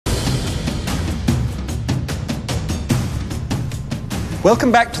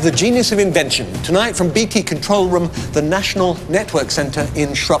Welcome back to the Genius of Invention. Tonight from BT Control Room, the National Network Centre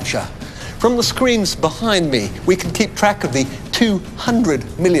in Shropshire. From the screens behind me, we can keep track of the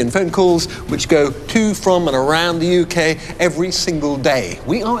 200 million phone calls which go to, from and around the UK every single day.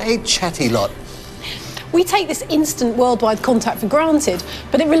 We are a chatty lot. We take this instant worldwide contact for granted,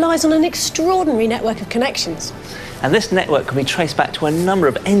 but it relies on an extraordinary network of connections. And this network can be traced back to a number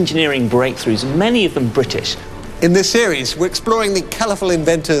of engineering breakthroughs, many of them British. In this series, we're exploring the colourful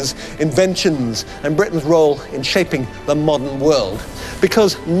inventors, inventions, and Britain's role in shaping the modern world.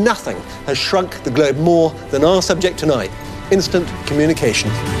 Because nothing has shrunk the globe more than our subject tonight, instant communication.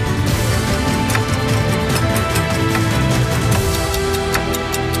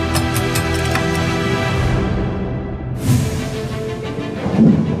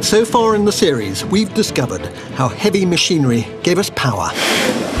 So far in the series, we've discovered how heavy machinery gave us power.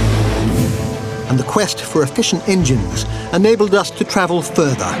 And the quest for efficient engines enabled us to travel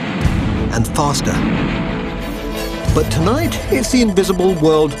further and faster. But tonight, it's the invisible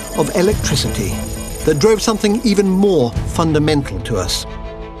world of electricity that drove something even more fundamental to us: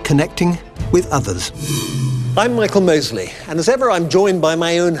 connecting with others. I'm Michael Mosley, and as ever, I'm joined by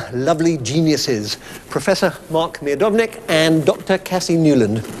my own lovely geniuses, Professor Mark Miodownik and Dr. Cassie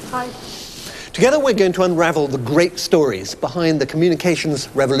Newland. Hi. Together, we're going to unravel the great stories behind the communications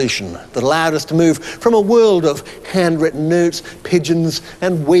revolution that allowed us to move from a world of handwritten notes, pigeons,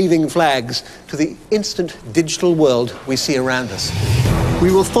 and waving flags to the instant digital world we see around us.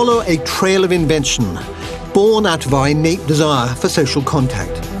 We will follow a trail of invention born out of our innate desire for social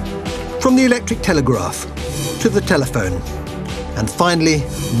contact. From the electric telegraph to the telephone, and finally,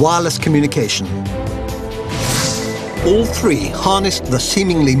 wireless communication. All three harnessed the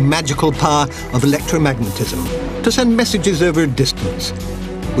seemingly magical power of electromagnetism to send messages over a distance,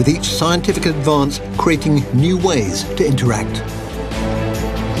 with each scientific advance creating new ways to interact.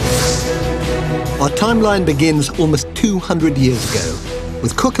 Our timeline begins almost 200 years ago,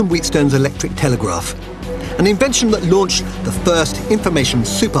 with Cook and Wheatstone's electric telegraph, an invention that launched the first information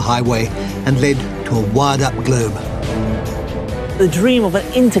superhighway and led to a wired-up globe. The dream of an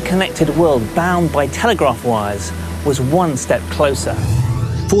interconnected world bound by telegraph wires was one step closer.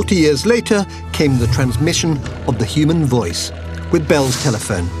 40 years later came the transmission of the human voice with Bell's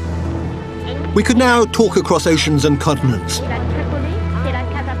telephone. We could now talk across oceans and continents.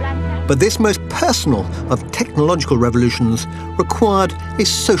 But this most personal of technological revolutions required a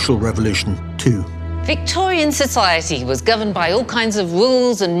social revolution too. Victorian society was governed by all kinds of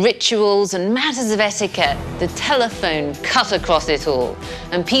rules and rituals and matters of etiquette. The telephone cut across it all,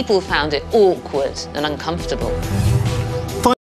 and people found it awkward and uncomfortable.